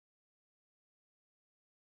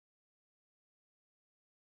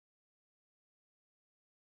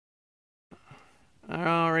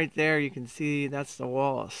Oh, right there you can see that's the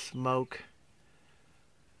wall of smoke.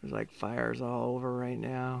 There's like fires all over right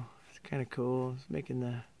now. It's kind of cool. It's making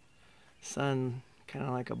the sun kind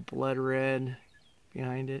of like a blood red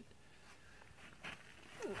behind it.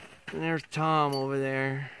 And there's Tom over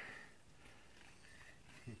there.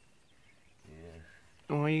 Yeah.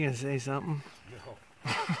 Oh, are you gonna say something? No.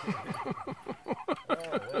 Oh,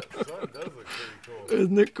 that sun does look pretty cool.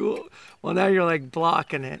 Isn't it cool? Well, now you're like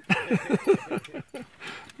blocking it.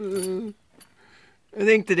 I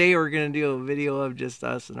think today we're going to do a video of just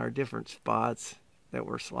us and our different spots that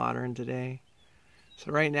we're slaughtering today.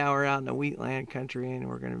 So right now we're out in the wheatland country and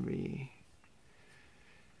we're going to be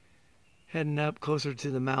heading up closer to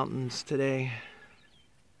the mountains today.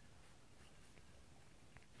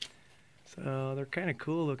 So they're kind of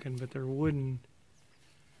cool looking, but they're wooden.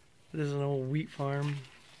 This is an old wheat farm.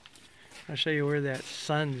 I'll show you where that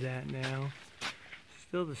sun's at now.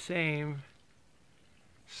 Still the same.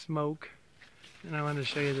 Smoke. And I wanted to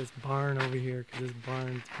show you this barn over here because this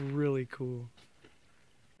barn's really cool.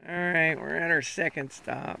 Alright, we're at our second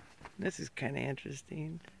stop. This is kind of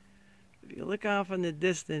interesting. If you look off in the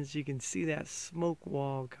distance, you can see that smoke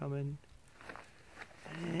wall coming.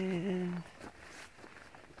 And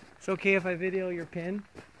it's okay if I video your pin?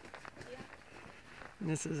 Yeah. And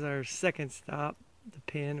this is our second stop, the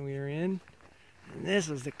pin we were in. And this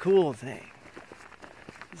was the cool thing.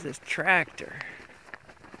 It's this tractor.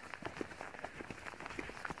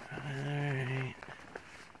 Alright.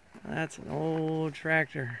 That's an old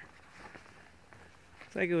tractor.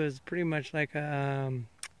 Looks like it was pretty much like a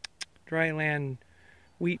dry land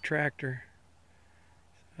wheat tractor.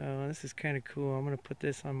 So this is kind of cool. I'm going to put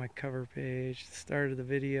this on my cover page, the start of the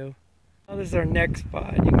video. Well, this is our next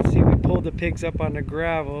spot. You can see we pulled the pigs up on the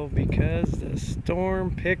gravel because the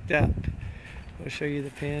storm picked up. I'll show you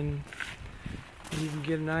the pin. You can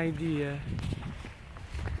get an idea.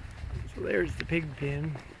 So there's the pig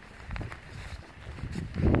pin.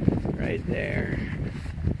 Right there.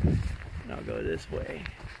 And I'll go this way.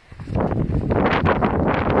 I'll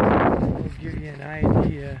give you an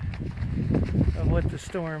idea of what the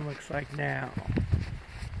storm looks like now.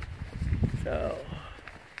 So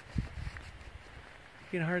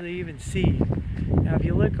you can hardly even see. Now if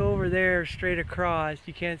you look over there straight across,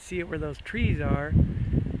 you can't see it where those trees are.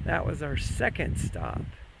 That was our second stop.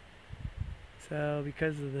 So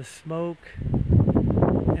because of the smoke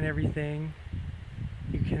and everything,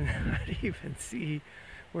 you cannot even see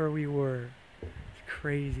where we were. It's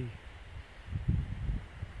crazy.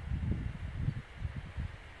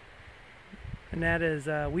 And that is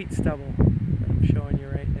wheat stubble that I'm showing you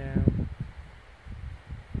right now.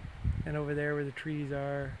 And over there where the trees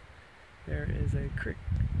are, there is a creek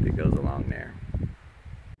that goes along there.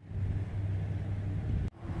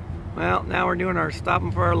 Well, now we're doing our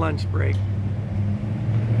stopping for our lunch break.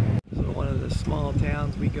 This is one of the small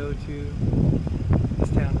towns we go to. This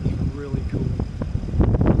town is really cool.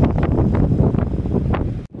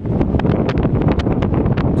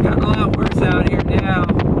 It's gotten a lot worse out here now.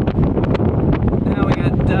 Now we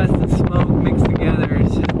got dust and smoke mixed together.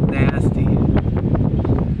 It's just nasty.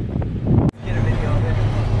 Get a video of it.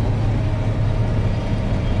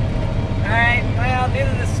 Alright, well, due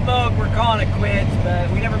to the smoke, we're calling it quits, but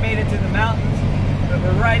we never made it to the mountains. But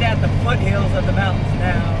we're right at the foothills of the mountains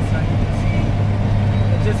now, so you can see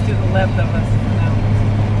just to the left of us is the mountains.